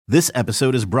This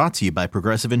episode is brought to you by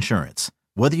Progressive Insurance.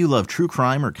 Whether you love true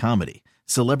crime or comedy,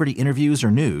 celebrity interviews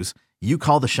or news, you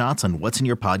call the shots on what's in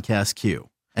your podcast queue.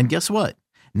 And guess what?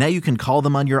 Now you can call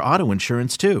them on your auto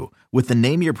insurance too with the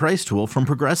Name Your Price tool from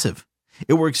Progressive.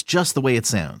 It works just the way it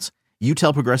sounds. You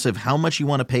tell Progressive how much you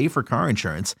want to pay for car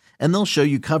insurance, and they'll show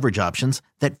you coverage options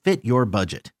that fit your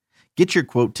budget. Get your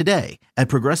quote today at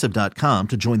Progressive.com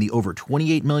to join the over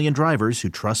 28 million drivers who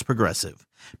trust Progressive.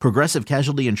 Progressive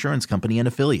Casualty Insurance Company and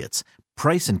Affiliates.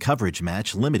 Price and coverage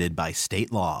match limited by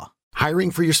state law. Hiring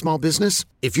for your small business?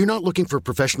 If you're not looking for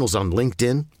professionals on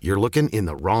LinkedIn, you're looking in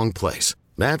the wrong place.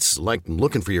 That's like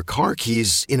looking for your car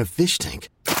keys in a fish tank.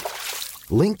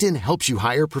 LinkedIn helps you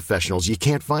hire professionals you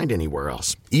can't find anywhere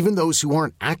else, even those who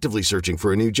aren't actively searching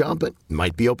for a new job but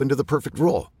might be open to the perfect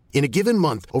role. In a given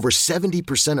month, over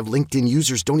 70% of LinkedIn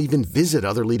users don't even visit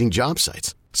other leading job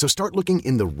sites. So start looking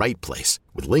in the right place.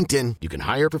 With LinkedIn, you can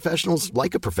hire professionals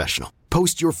like a professional.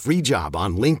 Post your free job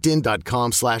on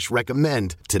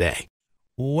linkedin.com/recommend today.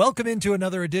 Welcome into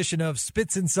another edition of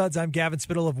Spits and Suds. I'm Gavin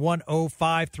Spittle of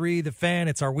 105.3 The Fan.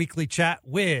 It's our weekly chat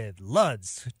with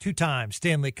Luds, two-time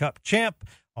Stanley Cup champ.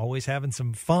 Always having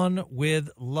some fun with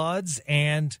Luds.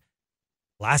 And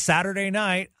last Saturday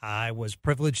night, I was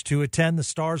privileged to attend the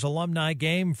Stars alumni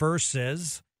game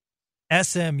versus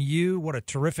SMU. What a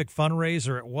terrific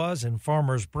fundraiser it was in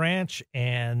Farmers Branch.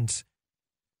 And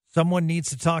someone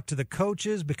needs to talk to the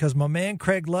coaches because my man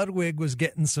Craig Ludwig was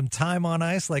getting some time on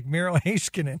ice like Miro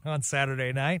Heiskanen on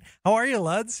Saturday night. How are you,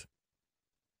 Luds?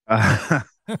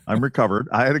 I'm recovered.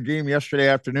 I had a game yesterday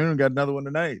afternoon and got another one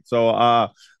tonight. So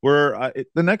we're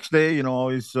the next day,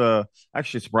 always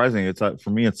actually surprising. It's for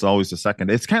me, it's always the second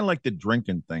day. It's kind of like the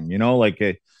drinking thing, like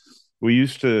we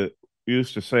used to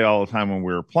say all the time when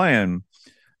we were playing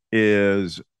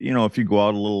is, if you go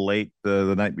out a little late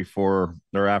the night before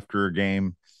or after a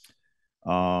game,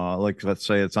 like let's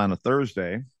say it's on a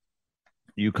Thursday,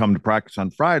 you come to practice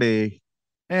on Friday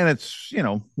and it's,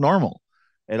 normal.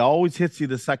 It always hits you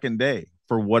the second day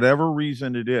for whatever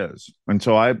reason it is. And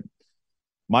so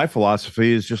my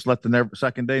philosophy is just let the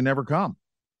second day never come.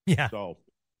 Yeah. So,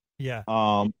 yeah.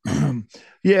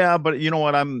 Yeah, but you know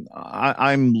what?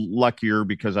 I'm luckier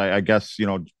because I guess,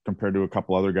 compared to a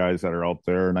couple other guys that are out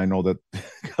there, and I know that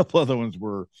a couple other ones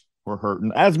were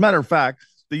hurting. As a matter of fact,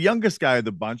 the youngest guy of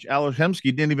the bunch, Alex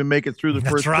Hemsky, didn't even make it through the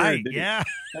first right. period. Yeah.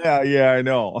 Yeah, I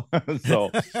know. So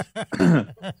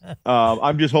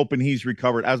I'm just hoping he's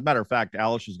recovered. As a matter of fact,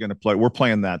 Alex is going to play. We're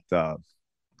playing that.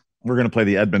 We're going to play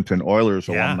the Edmonton Oilers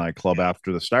alumni club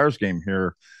after the Stars game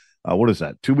here. What is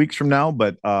that? 2 weeks from now?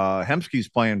 But Hemsky's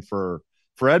playing for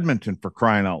Edmonton, for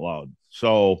crying out loud.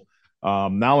 So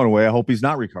now in a way, I hope he's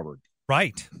not recovered.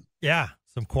 Right. Yeah.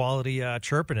 Some quality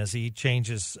chirping as he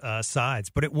changes sides,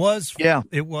 but it was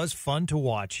fun to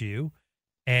watch you,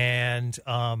 and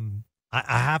I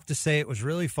have to say it was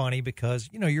really funny because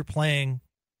you're playing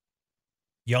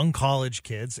young college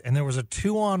kids, and there was a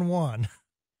 2-on-1,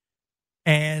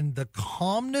 and the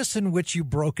calmness in which you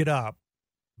broke it up,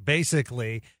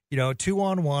 basically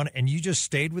 2-on-1, and you just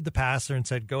stayed with the passer and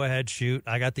said, "Go ahead, shoot.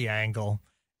 I got the angle."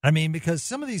 I mean, because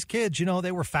some of these kids,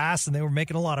 they were fast and they were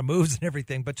making a lot of moves and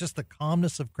everything, but just the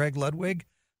calmness of Craig Ludwig,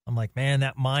 I'm like, man,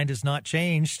 that mind has not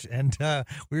changed. And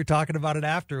we were talking about it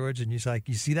afterwards, and he's like,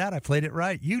 "You see that? I played it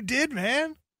right." You did,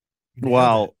 man.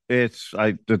 Well, it's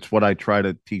what I try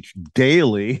to teach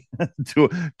daily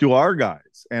to our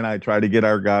guys, and I try to get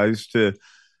our guys to.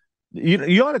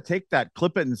 You ought to take that,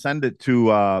 clip it, and send it to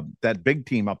that big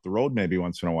team up the road maybe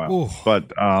once in a while. Ooh.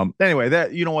 But anyway,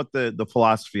 that the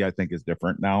philosophy I think is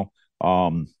different now.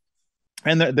 And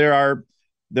there are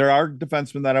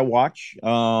defensemen that I watch.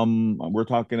 We're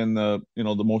talking in the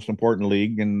the most important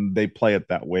league, and they play it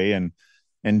that way, and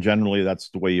generally that's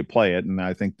the way you play it. And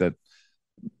I think that,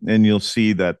 and you'll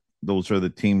see that those are the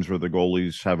teams where the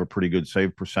goalies have a pretty good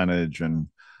save percentage, and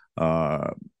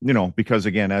because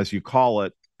again, as you call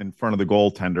it, in front of the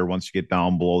goaltender, once you get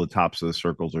down below the tops of the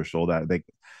circles or so, that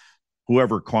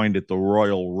whoever coined it, the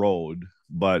Royal Road,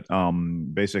 but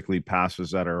basically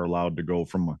passes that are allowed to go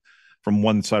from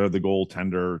one side of the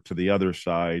goaltender to the other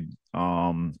side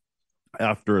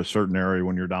after a certain area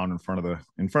when you're down in front of the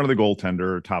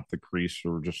goaltender, or top the crease,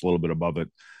 or just a little bit above it.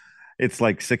 It's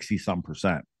like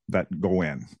 60% that go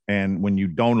in, and when you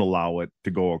don't allow it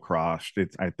to go across,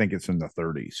 I think it's in the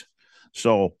 30s.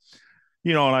 So.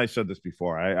 And I said this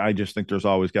before, I just think there's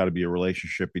always got to be a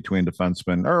relationship between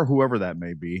defensemen or whoever that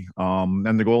may be,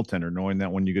 and the goaltender, knowing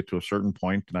that when you get to a certain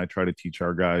point, and I try to teach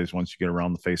our guys, once you get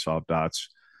around the face-off dots,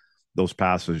 those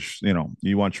passes,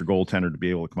 you want your goaltender to be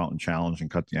able to come out and challenge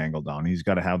and cut the angle down. He's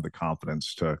got to have the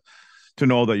confidence to to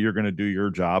know that you're going to do your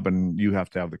job, and you have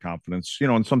to have the confidence,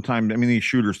 and sometimes, I mean, these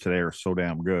shooters today are so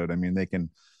damn good. I mean, they can,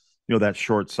 that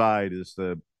short side is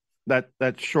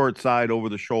that short side over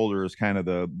the shoulder is kind of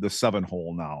the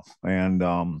 7-hole now. And,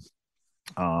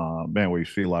 man, we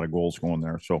see a lot of goals going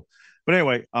there. So, but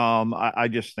anyway, I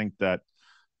just think that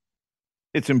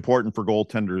it's important for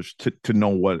goaltenders to know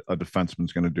what a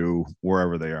defenseman's going to do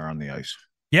wherever they are on the ice.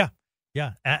 Yeah.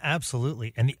 Yeah,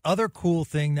 absolutely. And the other cool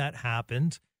thing that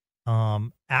happened,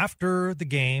 after the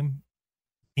game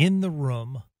in the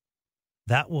room,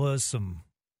 that was some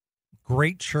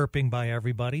great chirping by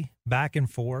everybody, back and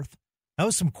forth. That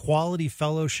was some quality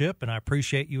fellowship, and I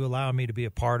appreciate you allowing me to be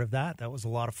a part of that. That was a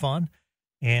lot of fun.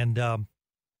 And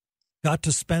got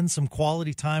to spend some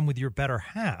quality time with your better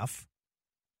half,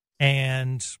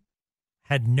 and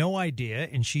had no idea.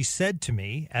 And she said to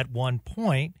me at one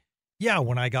point, yeah,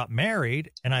 when I got married,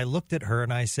 and I looked at her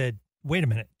and I said, wait a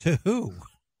minute, to who?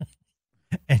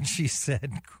 And she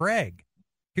said, Craig.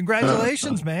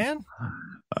 Congratulations, man.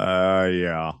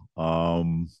 Yeah.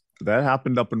 That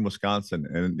happened up in Wisconsin.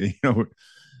 And,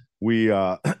 we,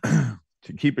 to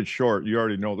keep it short, you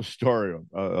already know the story.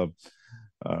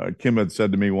 Kim had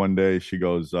said to me one day, she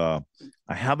goes, I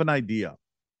have an idea.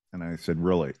 And I said,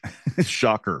 really?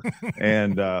 Shocker.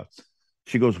 And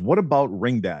she goes, what about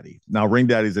Ring Daddy? Now, Ring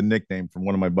Daddy is a nickname from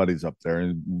one of my buddies up there,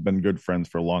 and been good friends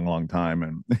for a long, long time.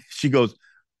 And she goes,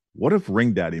 what if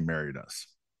Ring Daddy married us?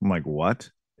 I'm like, what?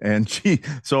 And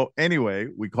so anyway,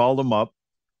 we called him up,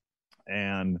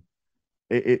 and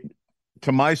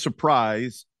to my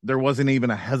surprise, there wasn't even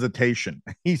a hesitation.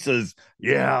 He says,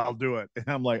 yeah, I'll do it. And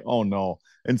I'm like, oh no.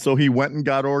 And so he went and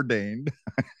got ordained.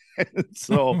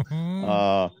 So,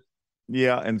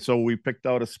 yeah. And so we picked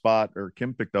out a spot, or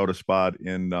Kim picked out a spot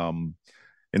in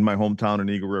my hometown in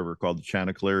Eagle River called the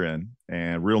Chanticleer Inn,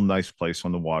 and real nice place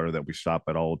on the water that we stop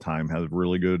at all the time. Has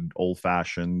really good old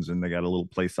fashions, and they got a little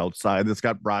place outside that's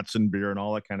got brats and beer and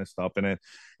all that kind of stuff in it.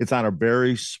 It's on a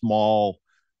very small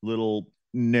little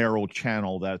narrow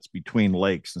channel that's between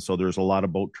lakes, and so there's a lot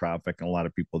of boat traffic and a lot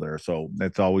of people there. So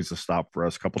it's always a stop for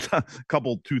us, couple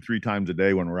 2-3 times a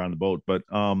day when we're on the boat. But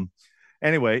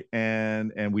anyway,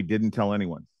 and we didn't tell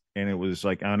anyone. And it was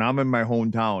like, and I'm in my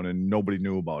hometown and nobody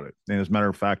knew about it. And as a matter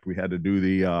of fact, we had to do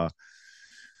the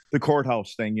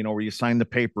courthouse thing, where you sign the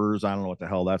papers. I don't know what the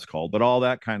hell that's called, but all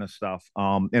that kind of stuff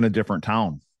in a different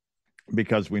town,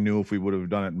 because we knew if we would have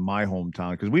done it in my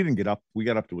hometown, because we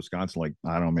got up to Wisconsin, like,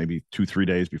 I don't know, maybe 2-3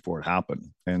 days before it happened.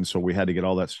 And so we had to get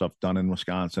all that stuff done in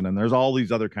Wisconsin. And there's all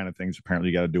these other kind of things apparently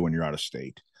you got to do when you're out of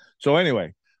state. So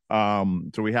anyway, so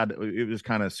it was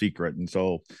kind of secret. And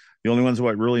so the only ones who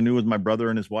I really knew was my brother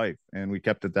and his wife, and we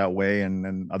kept it that way. And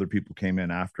then other people came in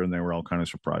after, and they were all kind of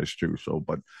surprised too. So,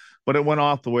 but it went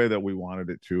off the way that we wanted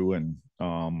it to. And,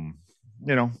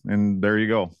 and there you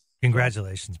go.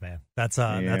 Congratulations, man. That's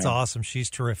awesome. She's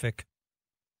terrific.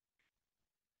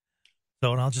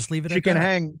 So, and I'll just leave it at that. She can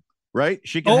hang, right?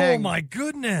 She can hang. Oh my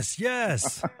goodness.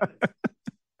 Yes.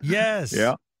 Yes.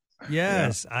 Yeah.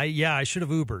 Yes. Yeah. I should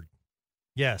have Ubered.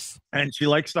 Yes. And she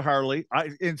likes the Harley.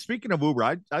 And speaking of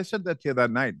Uber, I said that to you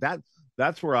that night.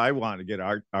 That's where I want to get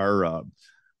our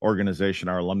organization,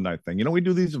 our alumni thing. We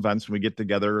do these events and we get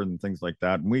together and things like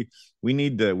that. And we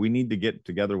need to get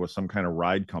together with some kind of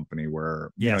ride company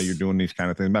where, yes, you're doing these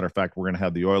kind of things. Matter of fact, we're going to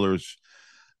have the Oilers.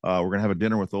 We're going to have a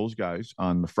dinner with those guys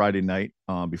on the Friday night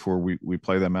before we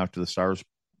play them after the Stars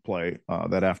play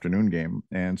that afternoon game.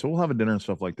 And so we'll have a dinner and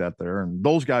stuff like that there. And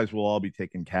those guys will all be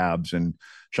taking cabs and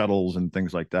shuttles and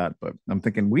things like that. But I'm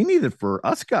thinking we need it for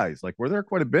us guys. Like, we're there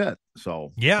quite a bit.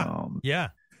 So yeah.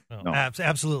 No.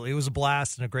 Absolutely. It was a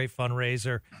blast and a great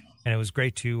fundraiser. And it was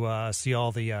great to see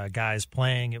all the guys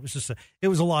playing. It was it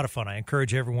was a lot of fun. I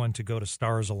encourage everyone to go to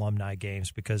Stars alumni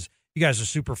games because you guys are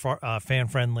super fan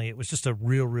friendly. It was just a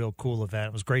real cool event.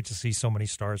 It was great to see so many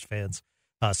Stars fans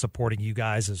supporting you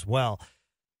guys as well.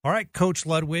 All right, Coach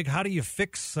Ludwig, how do you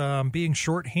fix being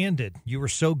shorthanded? You were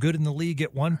so good in the league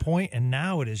at one point, and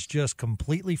now it is just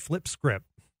completely flip script.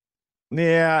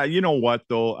 Yeah, you know what,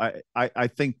 though? I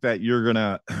think that you're going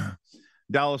to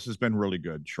 – Dallas has been really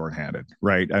good shorthanded,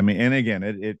 right? I mean, and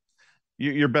again,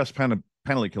 your best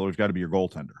penalty killer has got to be your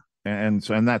goaltender. And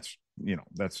that's,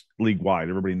 that's league-wide.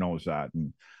 Everybody knows that.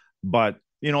 But,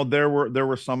 there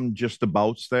were some just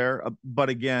abouts there. But,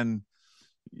 again,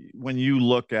 when you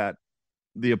look at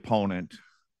the opponent,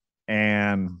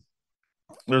 and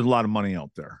there's a lot of money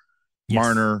out there. Yes.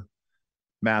 Marner,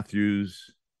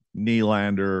 Matthews,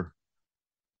 Nylander,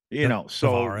 so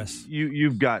Tavares.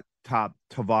 You've got top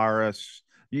Tavares,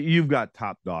 you've got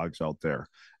top dogs out there,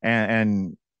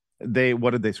 and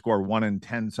what did they score? 1 in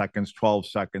 10 seconds, 12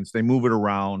 seconds. They move it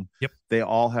around. Yep. They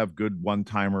all have good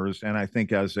one-timers. And I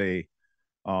think as a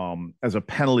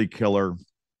penalty killer,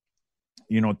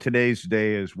 today's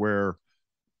day is where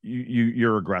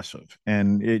you're aggressive.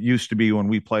 And it used to be when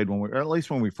we played, or at least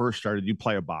when we first started, you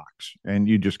play a box and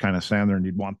you just kind of stand there and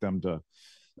you'd want them to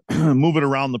move it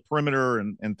around the perimeter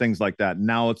and things like that.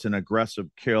 Now it's an aggressive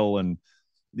kill, and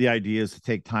the idea is to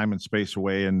take time and space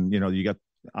away. And you got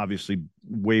obviously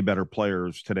way better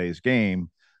players today's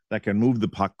game that can move the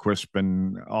puck crisp.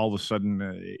 And all of a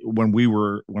sudden, when we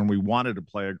wanted to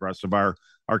play aggressive, our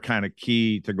kind of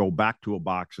key to go back to a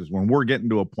box is when we're getting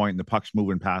to a point and the puck's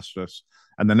moving past us,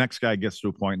 and the next guy gets to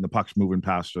a point and the puck's moving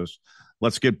past us.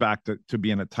 Let's get back to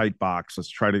being a tight box. Let's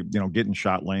try to, get in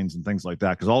shot lanes and things like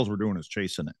that. Because all we're doing is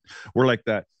chasing it. We're like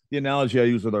that. The analogy I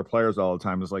use with our players all the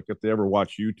time is like, if they ever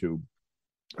watch YouTube,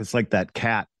 it's like that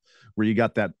cat where you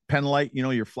got that pen light,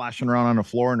 you're flashing around on the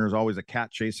floor and there's always a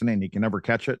cat chasing it and you can never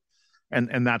catch it.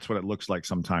 And that's what it looks like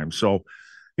sometimes. So,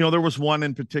 there was one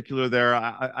in particular there.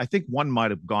 I think one might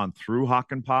have gone through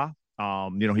Hakanpää.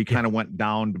 He kind of went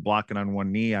down to block it on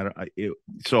one knee.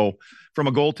 So from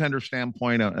a goaltender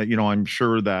standpoint, I'm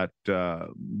sure that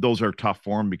those are tough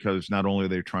for him because not only are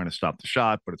they trying to stop the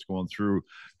shot, but it's going through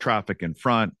traffic in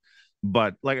front.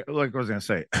 But like I was going to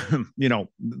say,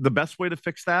 the best way to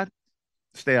fix that,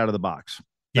 stay out of the box.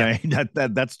 Yeah.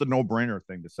 That's the no-brainer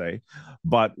thing to say.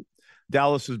 But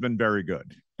Dallas has been very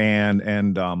good.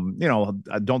 And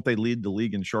don't they lead the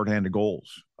league in shorthanded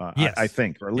goals? Yes. I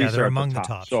think, or at least they're among the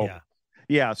top. So,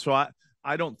 so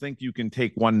I don't think you can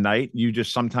take one night. You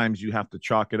just sometimes you have to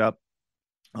chalk it up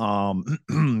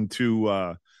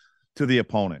to the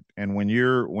opponent. And when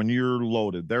you're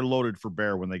loaded, they're loaded for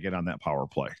bear when they get on that power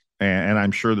play. And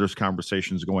I'm sure there's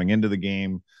conversations going into the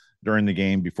game, during the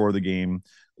game, before the game.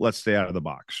 Let's stay out of the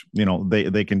box.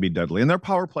 They can be deadly. And their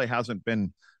power play hasn't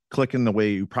been clicking the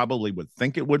way you probably would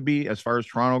think it would be as far as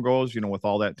Toronto goes, with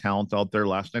all that talent out there.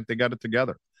 Last night they got it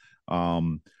together.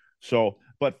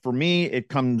 But for me, it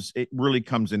really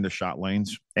comes into shot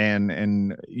lanes,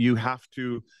 and you have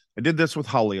to. I did this with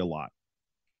Holly a lot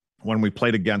when we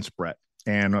played against Brett,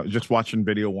 and just watching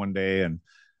video one day, and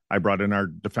I brought in our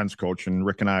defense coach and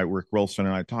Rick Wilson,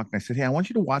 and I talked, and I said, "Hey, I want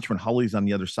you to watch when Holly's on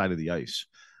the other side of the ice."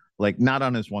 Like not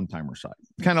on his one-timer side,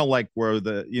 kind of like where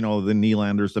the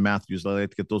Nylanders, the Matthews, they like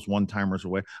to get those one-timers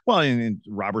away. Well, and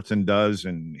Robertson does,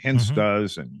 and Hintz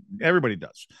does, and everybody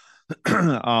does.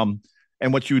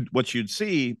 And what you'd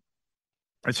see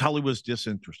is Holly was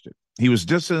disinterested. He was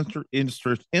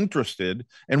disinterested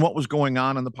in what was going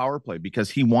on in the power play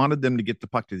because he wanted them to get the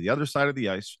puck to the other side of the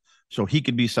ice so he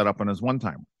could be set up on his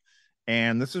one-timer.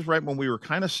 And this is right when we were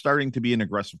kind of starting to be an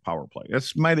aggressive power play.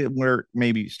 That's where it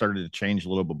maybe started to change a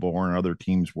little bit more, and other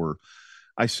teams were.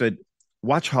 I said,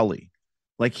 watch Holly.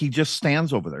 Like he just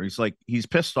stands over there. He's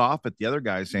pissed off at the other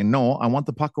guy saying, no, I want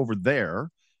the puck over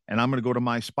there, and I'm going to go to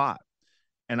my spot.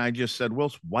 And I just said,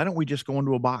 Wilson, why don't we just go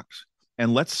into a box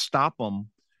and let's stop them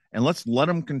and let's let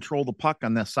them control the puck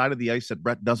on that side of the ice that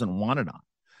Brett doesn't want it on.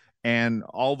 And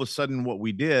all of a sudden what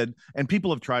we did, and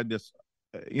people have tried this,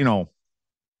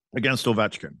 against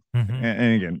Ovechkin.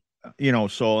 And again,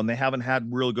 and they haven't had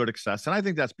real good success. And I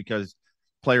think that's because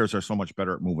players are so much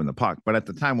better at moving the puck. But at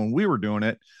the time when we were doing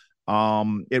it,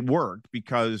 it worked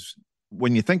because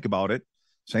when you think about it,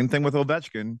 same thing with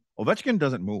Ovechkin. Ovechkin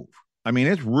doesn't move. I mean,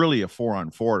 it's really a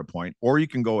 4-on-4 at a point, or you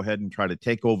can go ahead and try to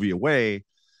take Ovi away.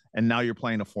 And now you're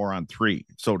playing a 4-on-3,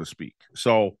 so to speak.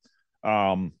 So,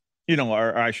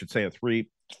 or I should say a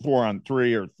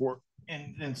 4-on-3 or 4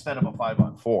 instead of a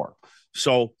 5-on-4.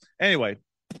 So anyway,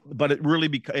 but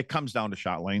it comes down to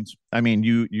shot lanes. I mean,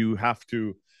 you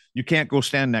can't go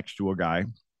stand next to a guy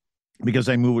because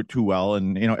they move it too well.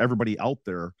 And, everybody out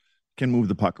there can move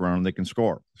the puck around and they can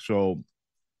score. So,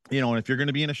 and if you're going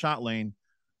to be in a shot lane,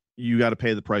 you got to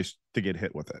pay the price to get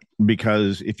hit with it,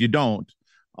 because if you don't,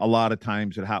 a lot of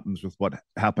times it happens with what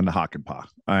happened to Hakanpää.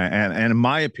 And in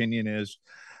my opinion is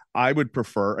I would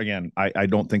prefer, again, I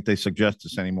don't think they suggest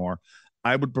this anymore.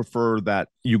 I would prefer that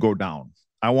you go down.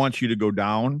 I want you to go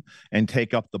down and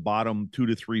take up the bottom 2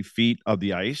 to 3 feet of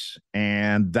the ice.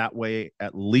 And that way,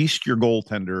 at least your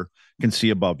goaltender can see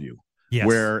above you. Yes.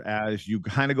 Whereas you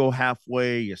kind of go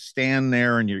halfway, you stand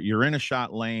there and you're in a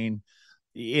shot lane.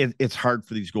 It's hard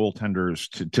for these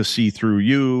goaltenders to see through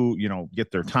you,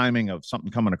 get their timing of something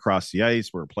coming across the ice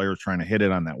where a player's trying to hit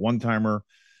it on that one-timer.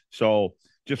 So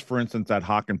just for instance, that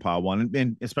Hakanpää one,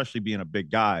 and especially being a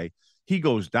big guy, he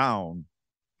goes down.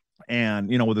 And,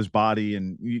 with his body,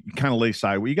 and you kind of lay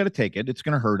side, well, you got to take it. It's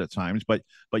going to hurt at times, but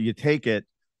you take it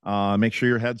Make sure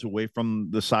your head's away from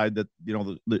the side that,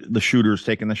 the shooter's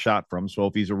taking the shot from. So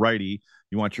if he's a righty,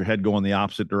 you want your head going the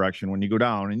opposite direction when you go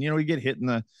down. And, you get hit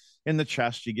in the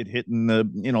chest, you get hit in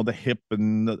the hip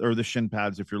or the shin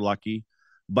pads if you're lucky.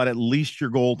 But at least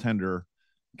your goaltender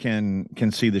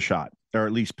can see the shot, or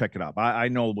at least pick it up. I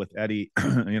know with Eddie,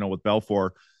 with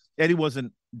Belfour, Eddie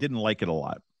didn't like it a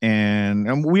lot.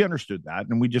 And we understood that,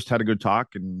 and we just had a good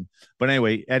talk. But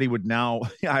anyway, Eddie would now,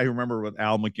 I remember with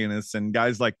Al McInnes and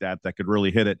guys like that could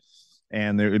really hit it,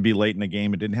 and it would be late in the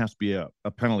game. It didn't have to be a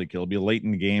penalty kill. It'd be late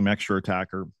in the game, extra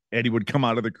attacker. Eddie would come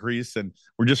out of the crease, and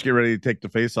we're just getting ready to take the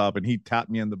face off, and he tapped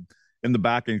me in the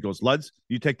back, and he goes, "Luds,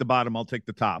 you take the bottom, I'll take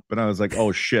the top." And I was like,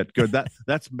 "Oh shit, good."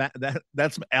 That's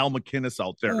Al McInnes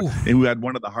out there, and who had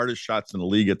one of the hardest shots in the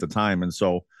league at the time. And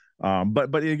so,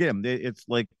 but again, it's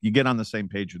like you get on the same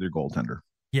page with your goaltender.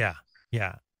 Yeah.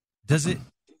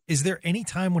 Is there any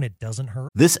time when it doesn't hurt?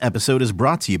 This episode is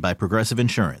brought to you by Progressive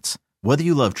Insurance. Whether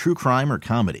you love true crime or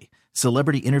comedy,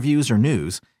 celebrity interviews or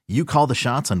news, you call the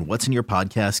shots on what's in your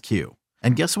podcast queue.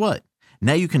 And guess what?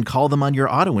 Now you can call them on your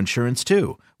auto insurance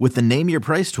too, with the Name Your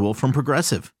Price tool from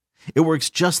Progressive. It works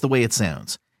just the way it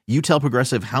sounds. You tell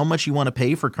Progressive how much you want to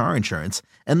pay for car insurance,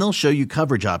 and they'll show you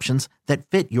coverage options that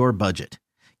fit your budget.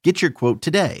 Get your quote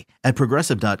today at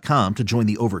Progressive.com to join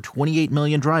the over 28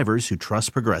 million drivers who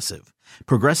trust Progressive.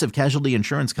 Progressive Casualty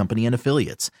Insurance Company and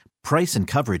Affiliates. Price and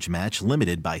coverage match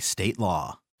limited by state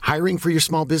law. Hiring for your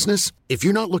small business? If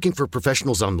you're not looking for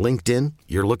professionals on LinkedIn,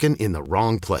 you're looking in the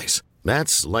wrong place.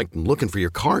 That's like looking for your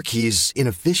car keys in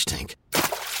a fish tank.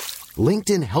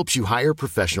 LinkedIn helps you hire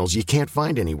professionals you can't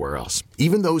find anywhere else,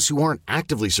 even those who aren't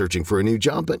actively searching for a new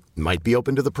job but might be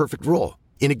open to the perfect role.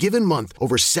 In a given month,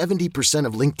 over 70%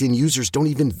 of LinkedIn users don't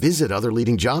even visit other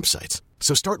leading job sites.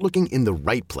 So start looking in the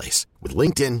right place. With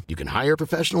LinkedIn, you can hire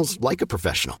professionals like a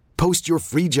professional. Post your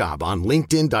free job on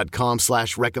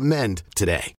linkedin.com/recommend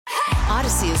today.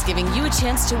 Odyssey is giving you a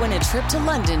chance to win a trip to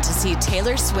London to see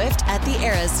Taylor Swift at the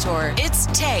Eras Tour. It's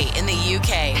Tay in the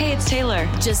UK. Hey, it's Taylor.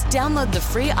 Just download the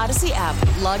free Odyssey app,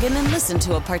 log in and listen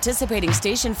to a participating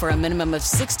station for a minimum of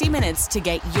 60 minutes to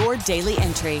get your daily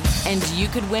entry. And you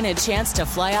could win a chance to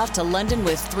fly off to London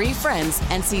with 3 friends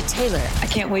and see Taylor. I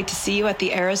can't wait to see you at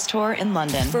the Eras Tour in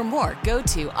London. For more, go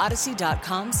to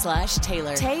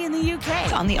odyssey.com/Taylor. Tay in the UK.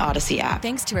 It's on the Odyssey app.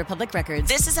 Thanks to Republic Records.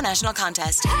 This is a national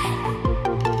contest.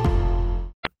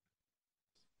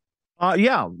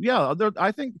 Yeah.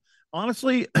 I think,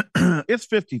 honestly, it's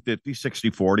 50-50,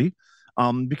 60-40,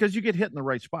 because you get hit in the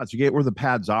right spots. You get where the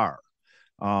pads are.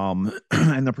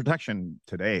 And the protection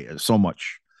today is so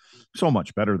much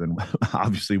better than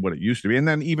obviously what it used to be. And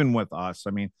then even with us,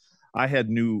 I mean, I had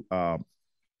new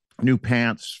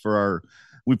pants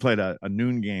we played a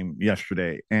noon game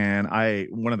yesterday, and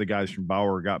one of the guys from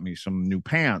Bauer got me some new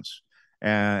pants,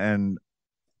 and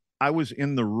I was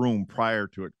in the room prior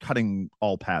to it cutting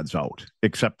all pads out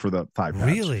except for the 5 pads.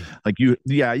 Really? Like you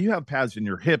have pads in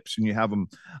your hips, and you have them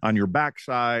on your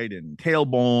backside and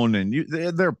tailbone, and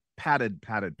they're padded.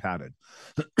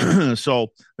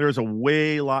 So there's a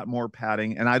lot more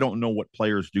padding, and I don't know what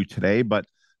players do today, but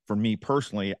for me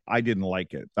personally, I didn't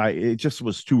like it. It just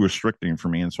was too restricting for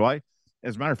me. And so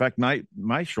as a matter of fact,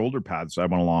 my shoulder pads, I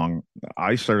went along,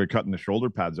 I started cutting the shoulder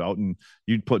pads out, and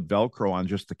you'd put Velcro on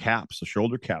just the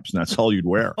shoulder caps, and that's all you'd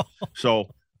wear.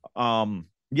 So,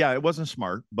 yeah, it wasn't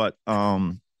smart, but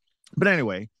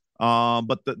anyway,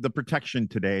 but the protection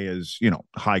today is,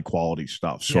 high quality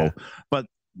stuff. So, yeah. But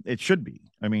it should be,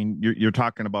 I mean, you're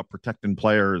talking about protecting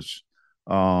players,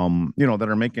 that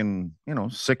are making,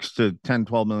 $6 to $10,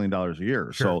 $12 million a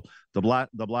year. Sure. So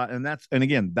and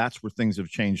again, that's where things have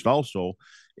changed also,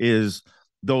 is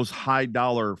those high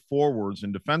dollar forwards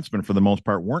and defensemen for the most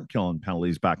part weren't killing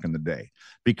penalties back in the day,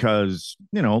 because,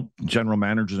 general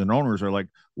managers and owners are like,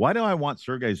 why do I want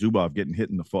Sergei Zubov getting hit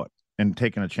in the foot and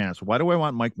taking a chance? Why do I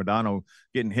want Mike Modano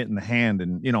getting hit in the hand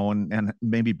and, and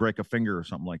maybe break a finger or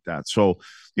something like that? So,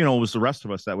 it was the rest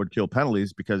of us that would kill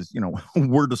penalties because,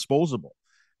 we're disposable.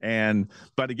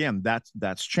 But again,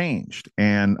 that's changed.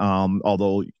 And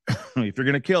although if you're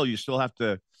going to kill, you still have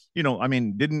to,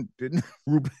 didn't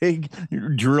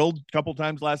Rupeg drilled a couple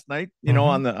times last night,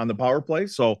 on the power play.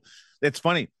 So it's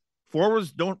funny.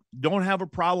 Forwards don't have a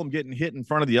problem getting hit in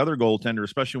front of the other goaltender,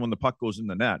 especially when the puck goes in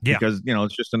the net, because,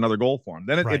 it's just another goal for him.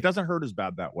 Then it doesn't hurt as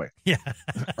bad that way. Yeah,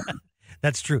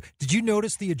 that's true. Did you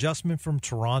notice the adjustment from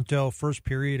Toronto? First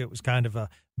period, it was kind of a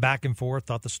back and forth.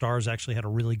 Thought the Stars actually had a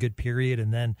really good period,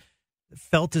 and then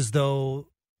felt as though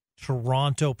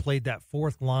Toronto played that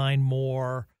fourth line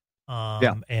more,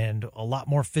 and a lot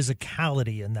more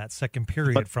physicality in that second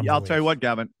period. But I'll tell you what,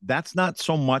 Gavin, that's not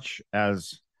so much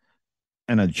as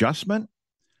an adjustment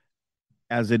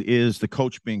as it is the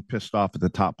coach being pissed off at the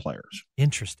top players.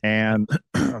 Interesting. And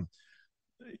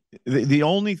the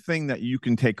only thing that you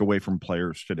can take away from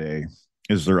players today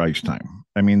is their ice time.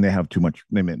 I mean, they have too much.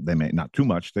 They may not too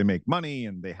much. They make money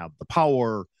and they have the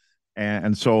power.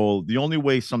 And so the only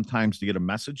way sometimes to get a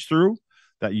message through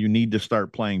that you need to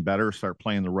start playing better, start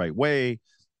playing the right way,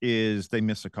 is they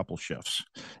miss a couple shifts.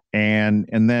 And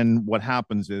then what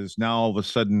happens is now all of a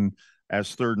sudden,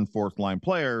 as third and fourth line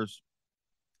players,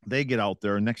 they get out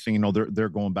there, and next thing you know, they're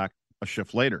going back a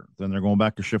shift later. Then they're going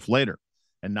back a shift later.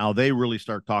 And now they really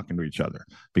start talking to each other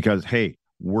because, hey,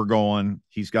 we're going,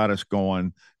 he's got us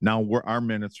going. Now our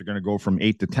minutes are going to go from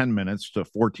 8 to 10 minutes to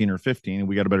 14 or 15. And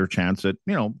we got a better chance at,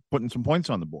 putting some points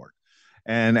on the board.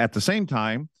 And at the same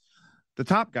time, the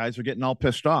top guys are getting all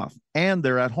pissed off and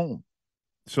they're at home.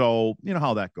 So you know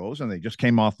how that goes. And they just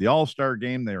came off the All-Star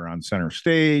game. They were on center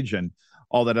stage and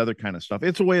all that other kind of stuff.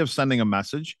 It's a way of sending a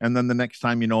message. And then the next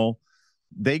time,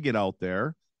 they get out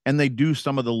there and they do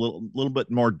some of the little bit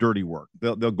more dirty work.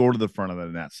 They'll go to the front of the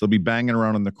nets. They'll be banging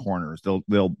around in the corners.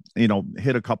 They'll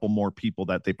hit a couple more people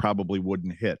that they probably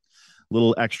wouldn't hit.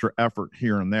 Little extra effort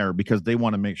here and there because they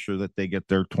want to make sure that they get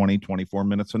their 20, 24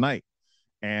 minutes a night.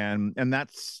 And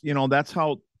that's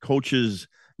how coaches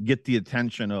get the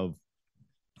attention of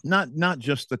not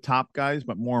just the top guys,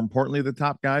 but more importantly, the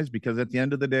top guys, because at the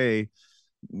end of the day,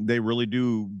 they really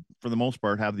do, for the most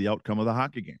part, have the outcome of the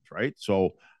hockey games, right?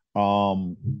 So,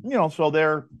 so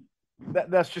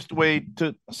that's just a way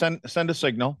to send a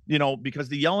signal, because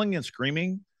the yelling and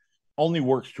screaming only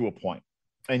works to a point.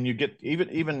 And you get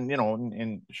even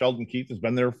and Sheldon Keith has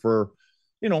been there for,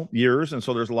 years. And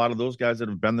so there's a lot of those guys that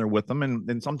have been there with them.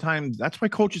 And sometimes that's why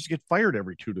coaches get fired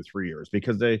every 2 to 3 years,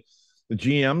 because the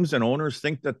GMs and owners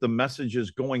think that the message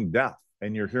is going deaf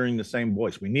and you're hearing the same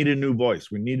voice. We need a new voice.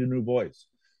 We need a new voice.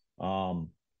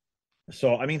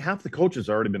 So, I mean, half the coaches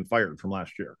have already been fired from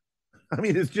last year. I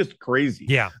mean, it's just crazy.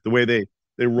 Yeah. The way they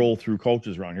roll through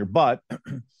coaches around here. But,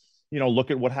 look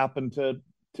at what happened to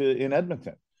in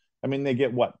Edmonton. I mean, they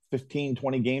get 15,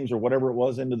 20 games or whatever it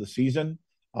was into the season.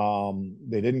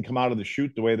 They didn't come out of the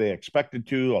chute the way they expected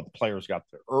to. All the players got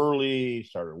there early,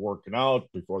 started working out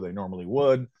before they normally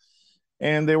would.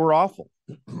 And they were awful.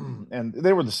 And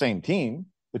they were the same team.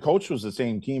 The coach was the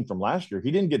same team from last year.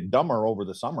 He didn't get dumber over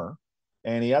the summer,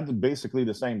 and he had basically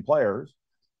the same players.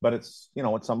 But it's,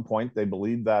 at some point they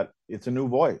believe that it's a new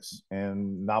voice.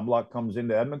 And Knobloch comes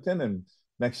into Edmonton, and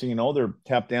next thing you know, they're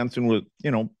tap dancing with,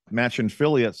 matching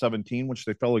Philly at 17, which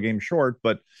they fell a game short.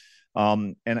 But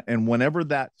and whenever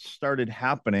that started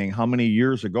happening, how many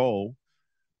years ago,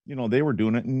 they were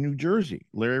doing it in New Jersey.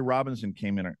 Larry Robinson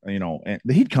came in, and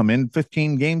he'd come in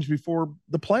 15 games before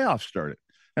the playoffs started.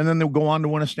 And then they'll go on to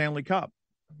win a Stanley Cup,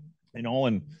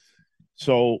 and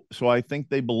so I think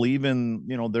they believe in,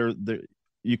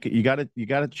 you got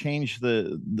to change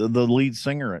the lead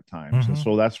singer at times. Mm-hmm. And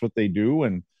so that's what they do.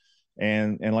 And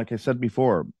like I said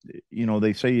before,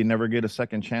 they say you never get a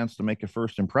second chance to make a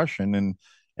first impression.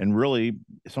 And really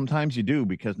sometimes you do,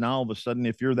 because now all of a sudden,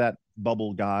 if you're that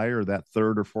bubble guy or that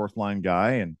third or fourth line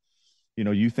guy, and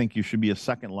you think you should be a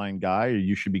second line guy or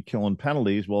you should be killing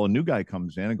penalties. Well, a new guy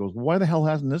comes in and goes, why the hell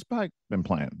hasn't this guy been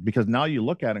playing? Because now you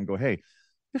look at it and go, hey,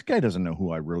 this guy doesn't know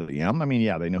who I really am. I mean,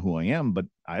 yeah, they know who I am, but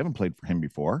I haven't played for him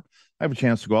before. I have a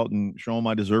chance to go out and show him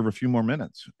I deserve a few more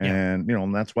minutes. Yeah. And,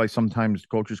 and that's why sometimes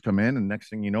coaches come in and next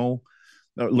thing you know,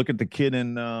 look at the kid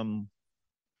in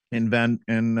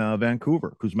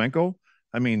Vancouver, Kuzmenko.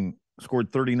 I mean,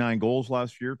 scored 39 goals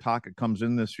last year. Tocchet comes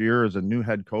in this year as a new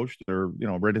head coach. They're,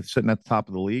 ready sitting at the top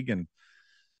of the league, and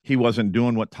he wasn't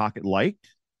doing what Tocchet liked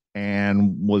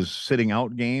and was sitting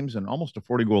out games, and almost a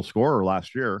 40-goal scorer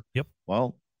last year. Yep.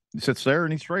 Well, he sits there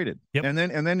and he's traded. Yep. And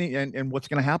then what's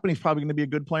going to happen? He's probably going to be a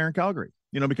good player in Calgary,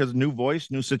 because new voice,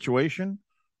 new situation,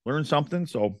 learn something.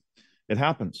 So it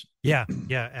happens. Yeah,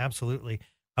 absolutely.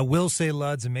 I will say,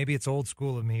 Luds, and maybe it's old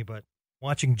school of me, but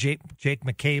watching Jake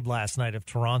McCabe last night of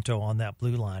Toronto on that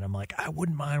blue line, I'm like, I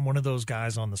wouldn't mind one of those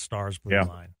guys on the Stars blue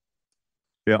line.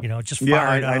 Yeah. Just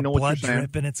fired up, I know blood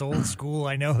dripping. It's old school.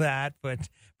 I know that, but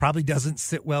probably doesn't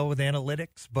sit well with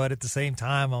analytics. But at the same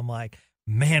time, I'm like,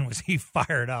 man, was he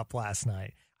fired up last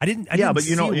night? I didn't but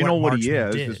you know what he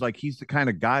is like he's the kind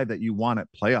of guy that you want at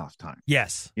playoff time.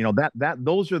 Yes.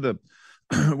 Those are the,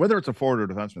 whether it's a forward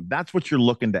or defenseman, that's what you're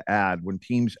looking to add when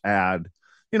teams add.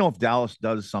 If Dallas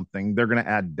does something, they're going to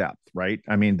add depth, right?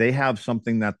 I mean, they have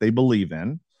something that they believe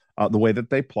in, the way that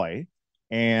they play.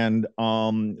 And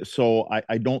so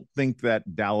I don't think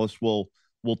that Dallas will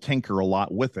tinker a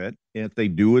lot with it. If they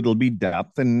do, it'll be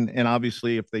depth. And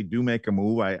obviously, if they do make a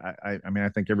move, I mean, I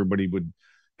think everybody would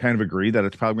kind of agree that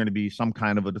it's probably going to be some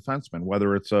kind of a defenseman,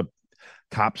 whether it's a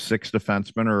top 6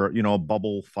 defensemen or, a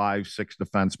bubble 5-6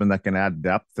 defensemen that can add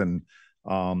depth. And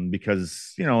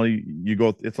because, you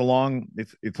go, it's a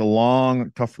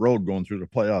long, tough road going through the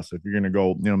playoffs. If you're going to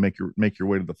go, make your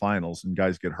way to the finals and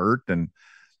guys get hurt.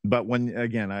 But when,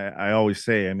 again, I always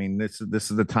say, I mean, this is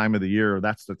the time of the year.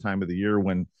 That's the time of the year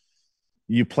when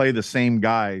you play the same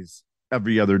guys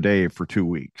every other day for 2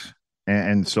 weeks.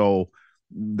 And so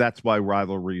that's why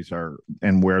rivalries are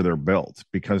and where they're built,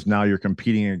 because now you're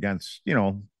competing against,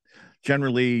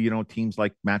 generally, teams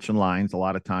like matching lines a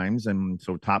lot of times. And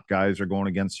so top guys are going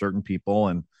against certain people,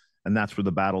 and that's where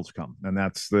the battles come. And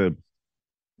that's the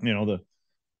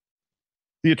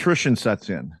attrition sets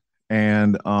in.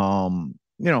 And,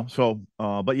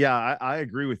 but yeah, I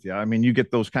agree with you. I mean, you get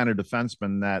those kind of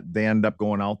defensemen that they end up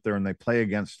going out there and they play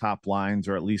against top lines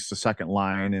or at least the second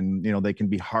line. And, they can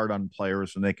be hard on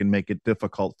players and they can make it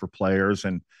difficult for players.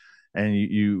 And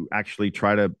you actually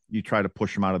try to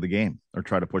push them out of the game or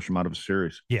try to push them out of a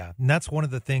series. Yeah. And that's one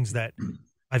of the things that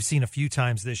I've seen a few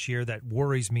times this year that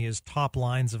worries me is top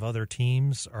lines of other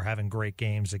teams are having great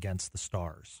games against the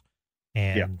Stars.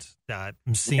 And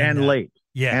I'm seeing and that. Late.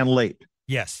 Yeah. And late.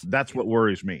 Yes. That's what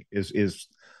worries me is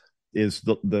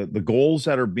the goals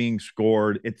that are being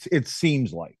scored. It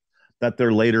seems like that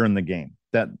they're later in the game,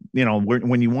 that,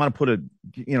 when you want to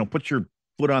put your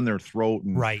foot on their throat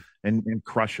and, right. and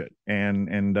crush it.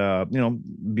 And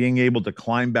being able to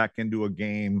climb back into a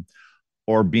game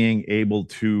or being able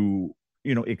to,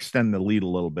 extend the lead a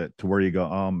little bit to where you go,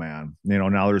 oh man,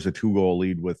 now there's a 2-goal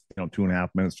lead with, 2.5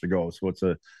 minutes to go. So it's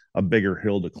a bigger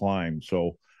hill to climb.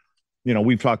 So,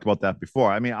 we've talked about that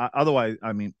before. I mean, otherwise,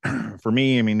 I mean, for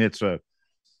me, I mean, it's a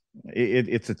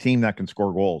team that can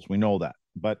score goals. We know that,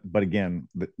 but again,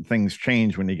 things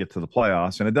change when you get to the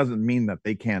playoffs, and it doesn't mean that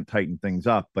they can't tighten things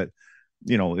up. But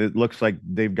it looks like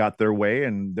they've got their way,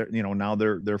 and now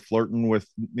they're flirting with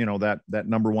that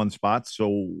number 1 spot.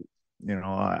 So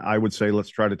I would say let's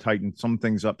try to tighten some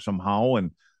things up somehow, and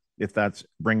if that's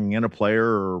bringing in a player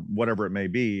or whatever it may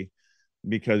be,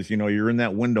 because you're in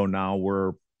that window now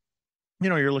where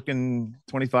you're looking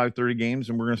 25, 30 games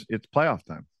and it's playoff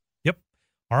time. Yep.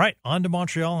 All right. On to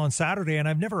Montreal on Saturday. And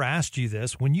I've never asked you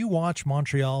this. When you watch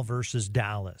Montreal versus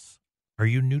Dallas, are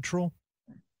you neutral?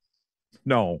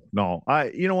 No.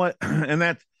 You know what? And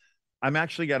that's, I'm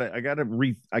actually I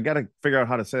gotta figure out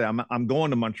how to say that. I'm going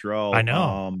to Montreal. I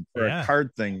know. For a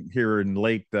card thing here in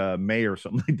late May or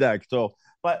something like that. So,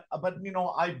 but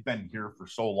I've been here for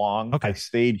so long. Okay. I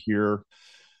stayed here.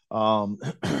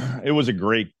 It was a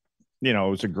great, I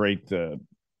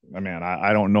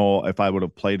don't know if I would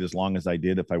have played as long as I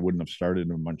did if I wouldn't have started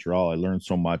in Montreal. I learned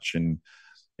so much. And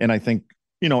I think,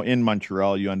 in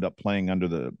Montreal, you end up playing under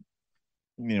the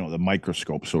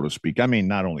microscope, so to speak. I mean,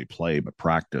 not only play, but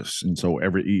practice. And so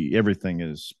everything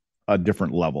is a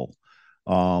different level.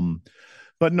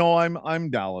 But no,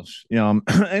 I'm Dallas, and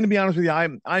to be honest with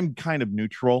you, I'm kind of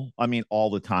neutral. I mean,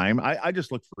 all the time, I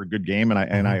just look for a good game,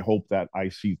 and I hope that I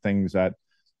see things that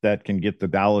can get the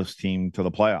Dallas team to the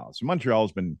playoffs.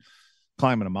 Montreal's been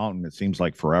climbing a mountain, it seems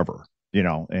like forever,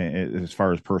 as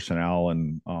far as personnel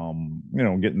and,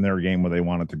 getting their game where they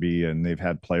want it to be. And they've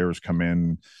had players come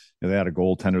in. They had a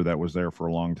goaltender that was there for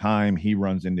a long time. He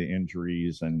runs into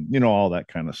injuries and, all that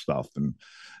kind of stuff. And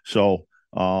so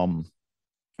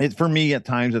for me at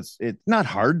times, it's not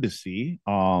hard to see.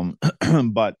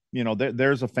 But,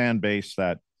 there's a fan base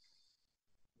that,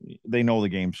 they know the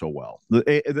game so well.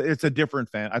 It's a different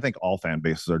fan. I think all fan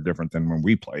bases are different than when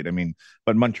we played. I mean,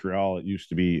 but Montreal, it used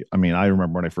to be, I mean, I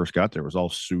remember when I first got there, it was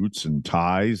all suits and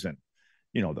ties and,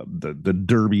 the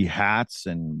derby hats,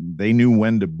 and they knew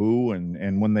when to boo.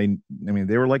 And when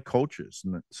they were like coaches.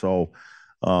 And so,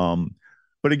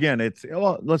 but again,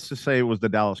 let's just say it was the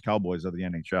Dallas Cowboys of the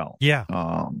NHL. Yeah.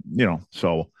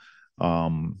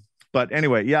 But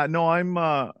anyway, yeah, no,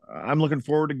 I'm looking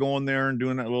forward to going there and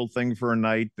doing that little thing for a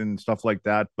night and stuff like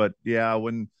that. But yeah,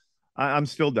 when I'm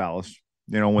still Dallas,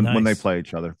 when they play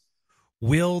each other.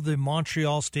 Will the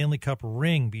Montreal Stanley Cup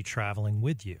ring be traveling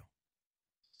with you?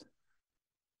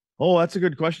 Oh, that's a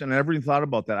good question. I never even thought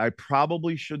about that. I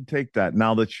probably should take that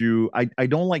now that I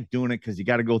don't like doing it because you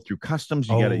got to go through customs.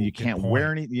 You can't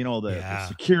wear any, the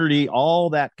security,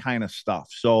 all that kind of stuff.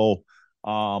 So,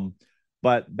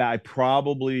 but I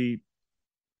probably,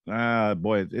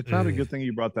 it's probably a good thing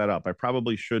you brought that up. I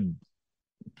probably should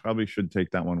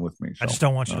take that one with me. So, I just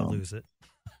don't want you to lose it.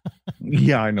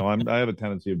 Yeah, I know. I have a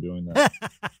tendency of doing that.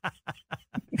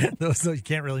 Those you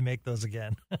can't really make those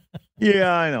again.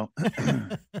 Yeah, I know.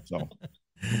 So,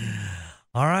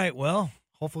 all right. Well,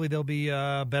 hopefully they'll be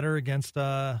better against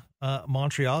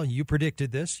Montreal. You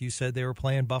predicted this. You said they were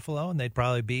playing Buffalo, and they'd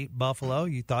probably beat Buffalo.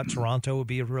 You thought Toronto would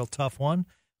be a real tough one.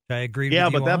 I agreed with you. Yeah,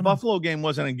 but that Buffalo game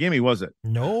wasn't a gimme, was it?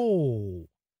 No.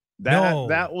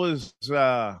 That was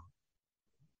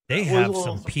they have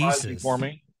some pieces for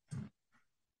me.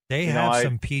 They have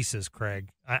some pieces, Craig.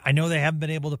 I know they haven't been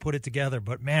able to put it together,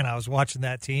 but man, I was watching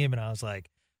that team and I was like,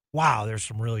 wow, there's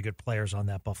some really good players on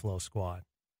that Buffalo squad.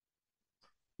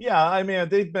 Yeah, I mean,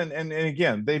 they've been, and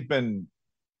again,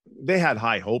 they had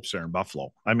high hopes there in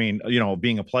Buffalo. I mean,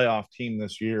 being a playoff team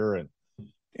this year, and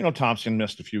Thompson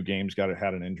missed a few games,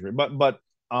 had an injury, but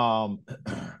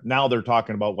now they're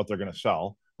talking about what they're going to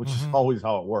sell, which is always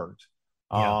how it works.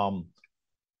 Yeah.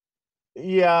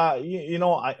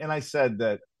 I said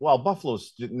that, well,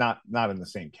 Buffalo's not in the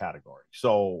same category.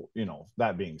 So,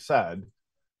 that being said,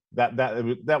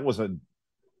 that was a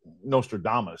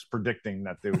Nostradamus predicting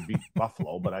that they would beat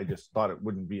Buffalo, but I just thought it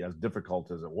wouldn't be as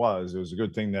difficult as it was. It was a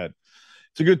good thing that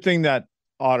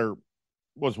Otter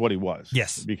was what he was.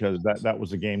 Yes. Because that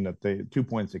was a game that 2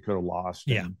 points they could have lost.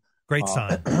 Yeah. And, great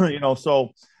sign.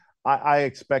 So I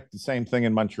expect the same thing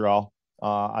in Montreal.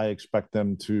 I expect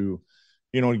them to,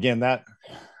 again,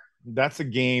 that's a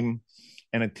game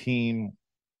and a team.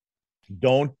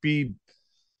 Don't be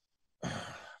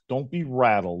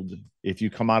rattled if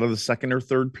you come out of the second or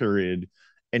third period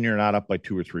and you're not up by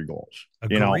 2 or 3 goals.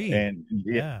 Agreed. And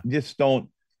just don't.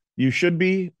 You should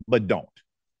be, but don't.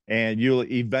 And you'll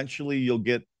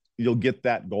get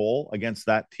that goal against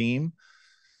that team.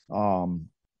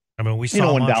 We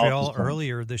saw Montreal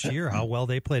earlier this year, how well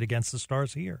they played against the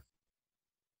Stars here.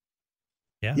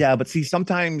 Yeah, but see,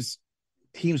 sometimes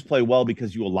teams play well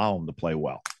because you allow them to play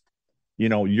well.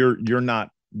 You're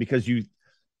not, because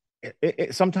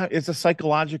sometimes it's a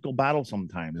psychological battle.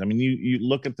 Sometimes, I mean, you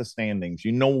look at the standings,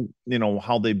 how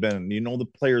they've been, the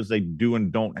players they do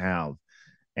and don't have,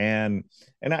 and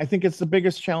I think it's the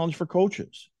biggest challenge for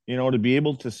coaches, to be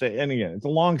able to say. And again, it's a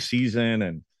long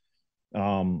season,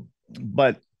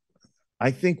 but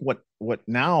I think what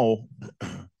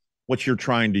you're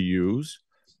trying to use.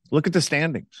 Look at the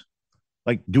standings.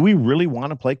 Like, do we really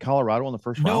want to play Colorado in the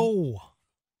first round? No.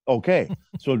 Okay.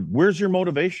 So where's your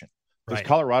motivation? Does Right.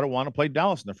 Colorado want to play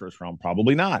Dallas in the first round?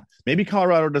 Probably not. Maybe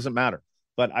Colorado doesn't matter.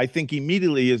 But I think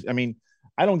immediately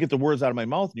I don't get the words out of my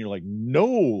mouth and you're like,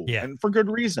 no. Yeah. And for good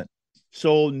reason.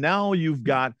 So now you've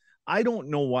got, I don't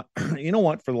know what,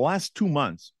 for the last 2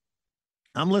 months,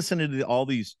 I'm listening to all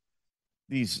these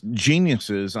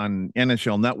geniuses on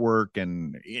NHL Network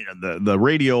and the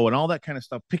radio and all that kind of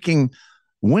stuff, picking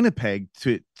Winnipeg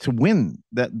to win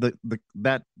this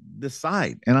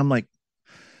side. And I'm like,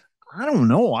 I don't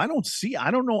know. I think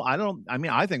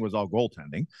it was all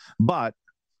goaltending, but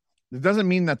it doesn't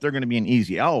mean that they're going to be an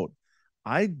easy out.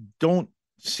 I don't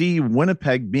see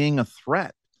Winnipeg being a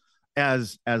threat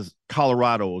as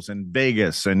Colorado's and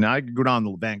Vegas, and I could go down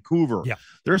to Vancouver. Yeah.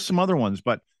 There's some other ones,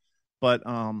 but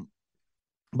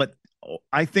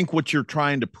I think what you're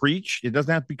trying to preach, it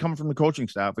doesn't have to be coming from the coaching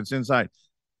staff. It's inside.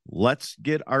 Let's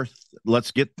get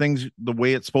things the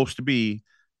way it's supposed to be,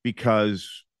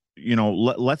 because,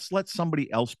 let's let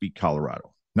somebody else beat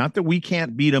Colorado. Not that we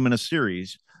can't beat them in a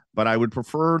series, but I would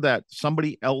prefer that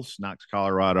somebody else knocks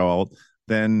Colorado out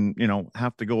than,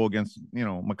 have to go against,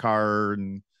 McCarr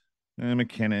and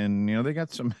McKinnon. They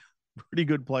got some pretty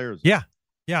good players. Yeah.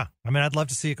 Yeah. I'd love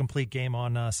to see a complete game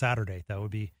on Saturday. That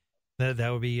would be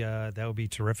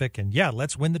terrific. And yeah,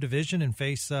 let's win the division and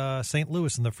face St.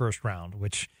 Louis in the first round,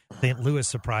 which St. Louis,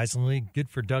 surprisingly, good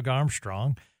for Doug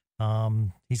Armstrong.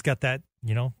 He's got that,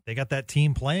 they got that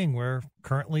team playing where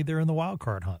currently they're in the wild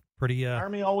card hunt. Pretty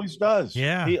Army always does.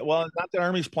 Yeah. Not that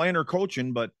Army's playing or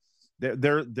coaching, but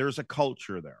there's a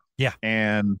culture there. Yeah.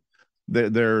 And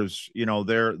there's,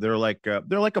 they're like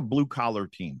a blue collar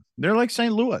team. They're like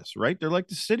St. Louis, right? They're like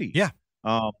the city. Yeah.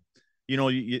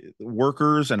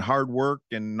 Workers and hard work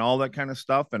and all that kind of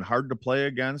stuff, and hard to play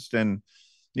against. And,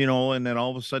 and then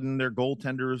all of a sudden their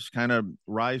goaltenders kind of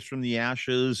rise from the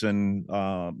ashes. And,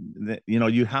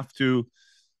 you have to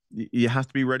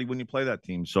be ready when you play that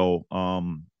team. So,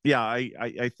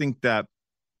 I think that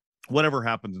whatever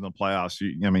happens in the playoffs,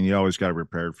 you always got to be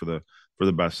prepared for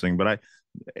the best thing. But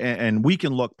we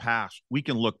can look past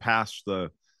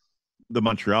the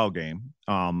Montreal game.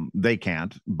 They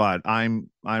can't, but I'm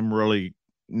really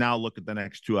now look at the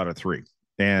next 2 out of 3,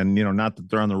 and not that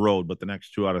they're on the road, but the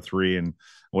next 2 out of 3. And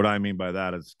what I mean by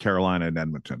that is Carolina and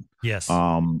Edmonton. Yes.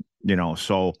 Which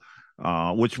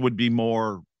would be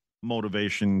more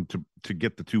motivation to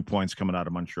get the 2 points coming out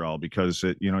of Montreal, because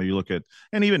you look at,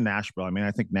 and even Nashville.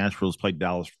 I think Nashville's played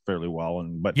Dallas fairly well,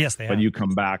 but yes, but you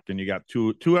come back and you got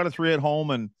two out of 3 at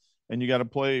home, and you got to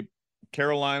play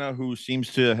Carolina, who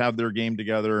seems to have their game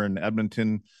together, and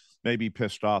Edmonton may be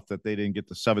pissed off that they didn't get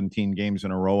the 17 games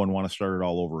in a row and want to start it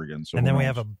all over again. So, and then we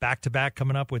have a back-to-back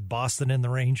coming up with Boston and the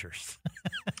Rangers.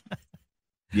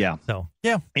 Yeah. So,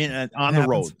 yeah. On the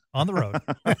road. On the road.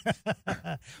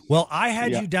 Well, I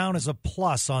had you down as a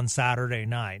plus on Saturday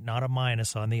night, not a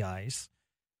minus on the ice.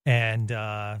 And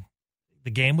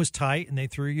the game was tight, and they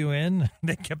threw you in.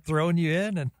 They kept throwing you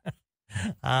in.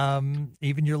 And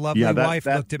even your lovely wife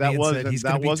looked at me and said, he's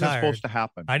going to be tired. That wasn't supposed to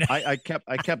happen.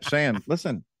 I kept saying,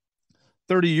 listen,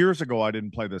 30 years ago, I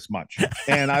didn't play this much.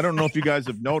 And I don't know if you guys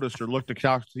have noticed or looked at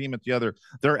the team at the other.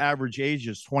 Their average age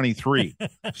is 23.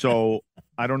 So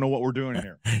I don't know what we're doing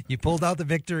here. You pulled out the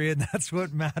victory, and that's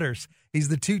what matters. He's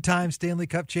the 2-time Stanley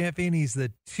Cup champion. He's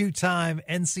the 2-time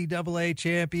NCAA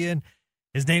champion.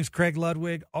 His name's Craig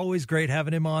Ludwig. Always great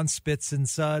having him on Spits and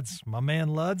Suds. My man,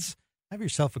 Luds, have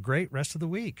yourself a great rest of the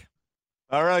week.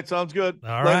 All right. Sounds good.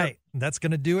 All right. That's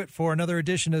going to do it for another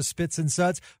edition of Spits and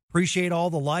Suds. Appreciate all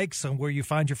the likes on where you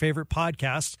find your favorite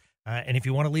podcasts. And if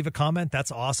you want to leave a comment,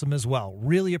 that's awesome as well.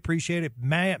 Really appreciate it.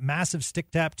 Massive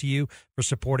stick tap to you for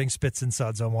supporting Spits and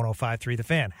Suds on 105.3 The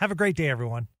Fan. Have a great day,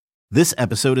 everyone. This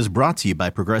episode is brought to you by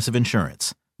Progressive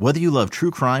Insurance. Whether you love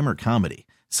true crime or comedy,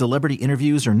 celebrity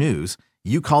interviews or news,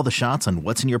 you call the shots on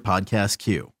what's in your podcast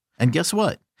queue. And guess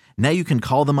what? Now you can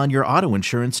call them on your auto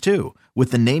insurance too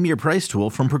with the Name Your Price tool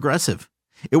from Progressive.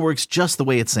 It works just the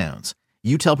way it sounds.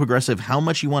 You tell Progressive how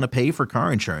much you want to pay for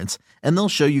car insurance, and they'll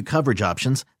show you coverage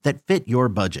options that fit your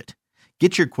budget.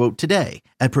 Get your quote today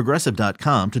at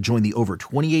Progressive.com to join the over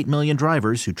 28 million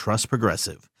drivers who trust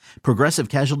Progressive. Progressive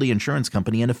Casualty Insurance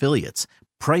Company and Affiliates.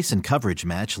 Price and coverage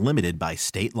match limited by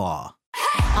state law.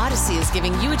 Odyssey is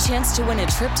giving you a chance to win a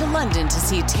trip to London to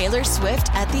see Taylor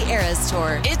Swift at the Eras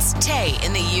Tour. It's Tay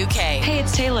in the UK. Hey,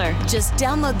 it's Taylor. Just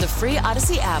download the free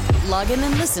Odyssey app, log in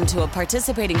and listen to a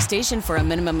participating station for a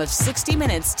minimum of 60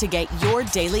 minutes to get your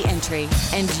daily entry.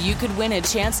 And you could win a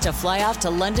chance to fly off to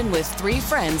London with 3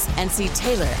 friends and see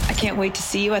Taylor. I can't wait to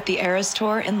see you at the Eras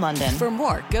Tour in London. For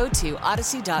more, go to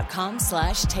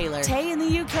odyssey.com/Taylor. Tay in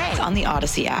the UK. It's on the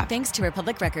Odyssey app. Thanks to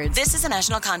Republic Records. This is a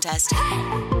national contest.